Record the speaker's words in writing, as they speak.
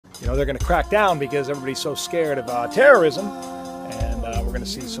you know, they're going to crack down because everybody's so scared of terrorism. And we're going to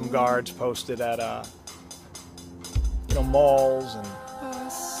see some guards posted at, you know, malls, and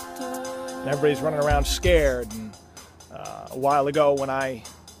everybody's running around scared. And a while ago when I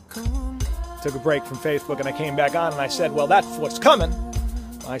took a break from Facebook and I came back on and I said, well, that's what's coming.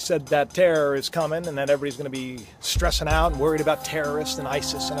 I said that terror is coming and that everybody's going to be stressing out and worried about terrorists and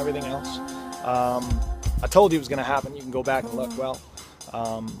ISIS and everything else. I told you it was going to happen. You can go back and look. Well,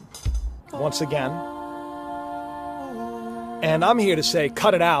 once again. And I'm here to say,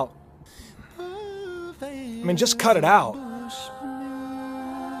 cut it out. I mean, just cut it out.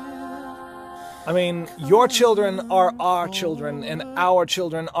 I mean, your children are our children, and our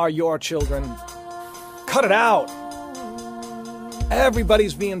children are your children. Cut it out.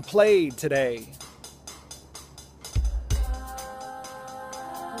 Everybody's being played today.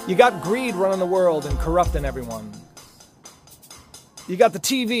 You got greed running the world and corrupting everyone. You got the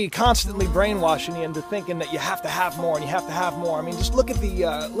TV constantly brainwashing you into thinking that you have to have more and you have to have more. I mean, just look at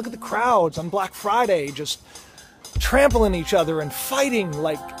the crowds on Black Friday, just trampling each other and fighting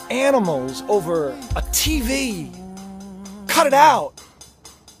like animals over a TV. Cut it out.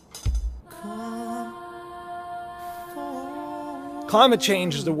 Climate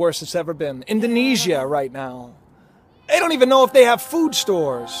change is the worst it's ever been. Indonesia right now, they don't even know if they have food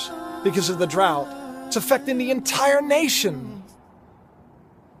stores because of the drought. It's affecting the entire nation.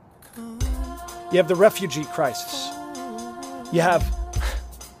 You have the refugee crisis. You have...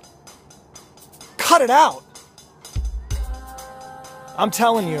 Cut it out. I'm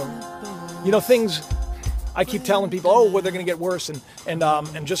telling you, you know, things, I keep telling people, oh, well, they're going to get worse.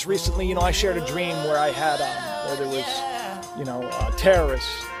 And just recently, you know, I shared a dream where I had, where there was, you know,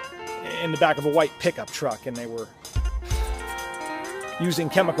 terrorists in the back of a white pickup truck, and they were using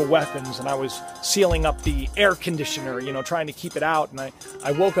chemical weapons, and I was sealing up the air conditioner, you know, trying to keep it out. And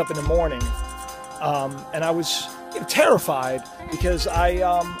I woke up in the morning, and I was, you know, terrified because I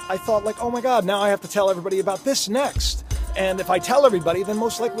thought, like, oh my God, now I have to tell everybody about this next. And if I tell everybody, then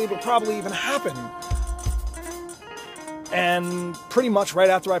most likely it'll probably even happen. And pretty much right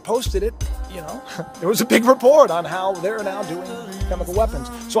after I posted it, you know, there was a big report on how they're now doing chemical weapons.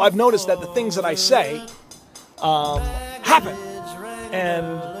 So I've noticed that the things that I say happen.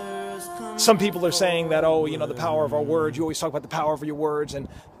 And some people are saying that, oh, you know, the power of our words. You always talk about the power of your words. And,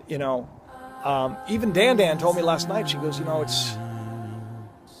 you know, even Dan told me last night, she goes, you know, it's...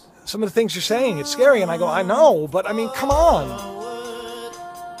 some of the things you're saying, it's scary. And I go, I know, but I mean, come on.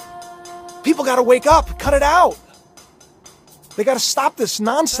 People got to wake up, cut it out. They got to stop this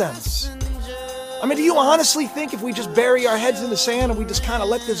nonsense. I mean, do you honestly think if we just bury our heads in the sand and we just kind of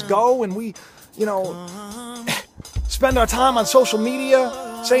let this go and we, you know, spend our time on social media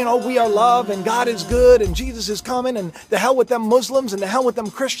saying, oh, we are love and God is good and Jesus is coming and the hell with them Muslims and the hell with them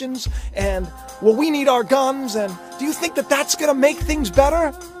Christians and, well, we need our guns, and do you think that that's going to make things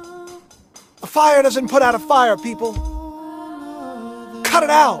better? A fire doesn't put out a fire, people. Cut it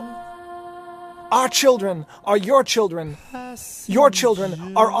out. Our children are your children. Your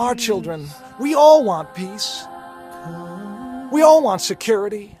children are our children. We all want peace. We all want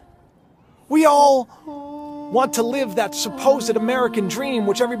security. We all want to live that supposed American dream,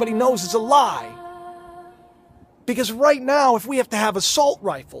 which everybody knows is a lie. Because right now, if we have to have assault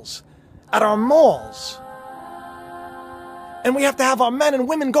rifles at our malls, and we have to have our men and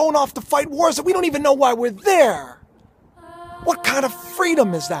women going off to fight wars that we don't even know why we're there, what kind of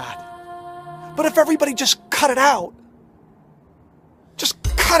freedom is that? But if everybody just cut it out, just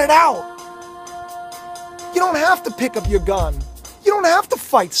cut it out. You don't have to pick up your gun. You don't have to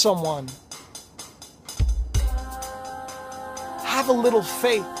fight someone. Have a little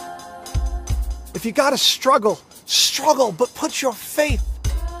faith. If you gotta struggle, struggle, but put your faith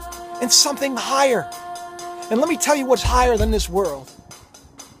in something higher. And let me tell you what's higher than this world.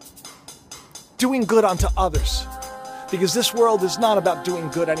 Doing good unto others. Because this world is not about doing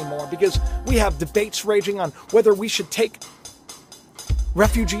good anymore. Because we have debates raging on whether we should take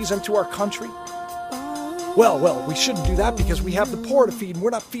refugees into our country. Well, we shouldn't do that because we have the poor to feed and we're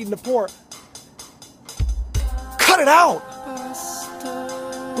not feeding the poor. Cut it out.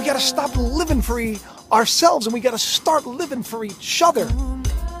 We got to stop living for ourselves and we got to start living for each other.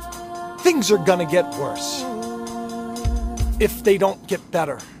 Things are going to get worse if they don't get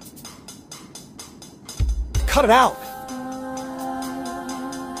better. Cut it out.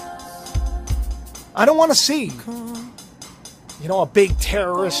 I don't want to see, you know, a big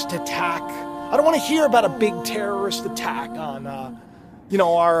terrorist attack. I don't want to hear about a big terrorist attack on, you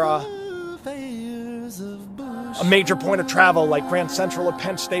know, a major point of travel like Grand Central or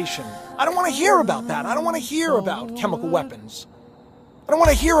Penn Station. I don't want to hear about that. I don't want to hear about chemical weapons. I don't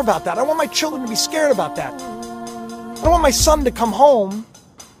want to hear about that. I don't want my children to be scared about that. I don't want my son to come home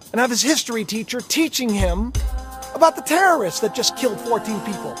and have his history teacher teaching him about the terrorists that just killed 14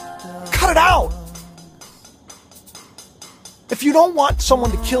 people. Cut it out. If you don't want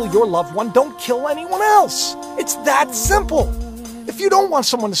someone to kill your loved one, don't kill anyone else. It's that simple. If you don't want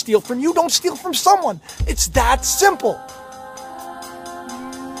someone to steal from you, don't steal from someone. It's that simple.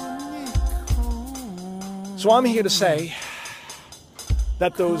 So I'm here to say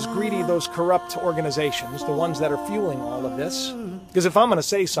that those greedy, those corrupt organizations, the ones that are fueling all of this, because if I'm going to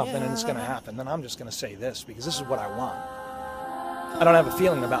say something and it's going to happen, then I'm just going to say this, because this is what I want. I don't have a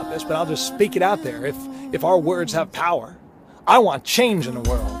feeling about this, but I'll just speak it out there. If our words have power, I want change in the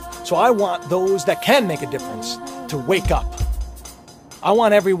world. So I want those that can make a difference to wake up. I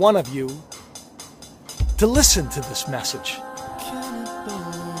want every one of you to listen to this message.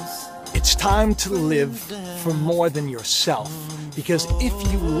 It's time to live for more than yourself. Because if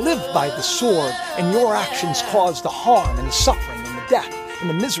you live by the sword and your actions cause the harm and the suffering and the death and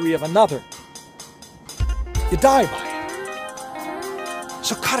the misery of another, you die by it.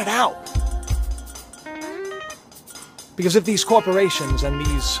 So cut it out. Because if these corporations and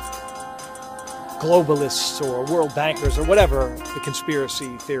these globalists or world bankers or whatever the conspiracy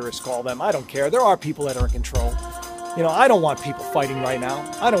theorists call them, I don't care. There are people that are in control. You know, I don't want people fighting right now.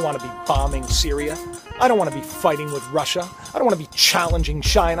 I don't want to be bombing Syria. I don't want to be fighting with Russia. I don't want to be challenging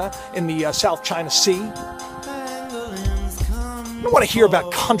China in the South China Sea. I don't want to hear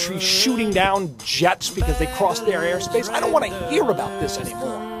about countries shooting down jets because they crossed their airspace. I don't want to hear about this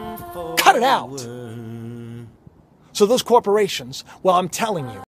anymore. Cut it out. So those corporations, well, I'm telling you,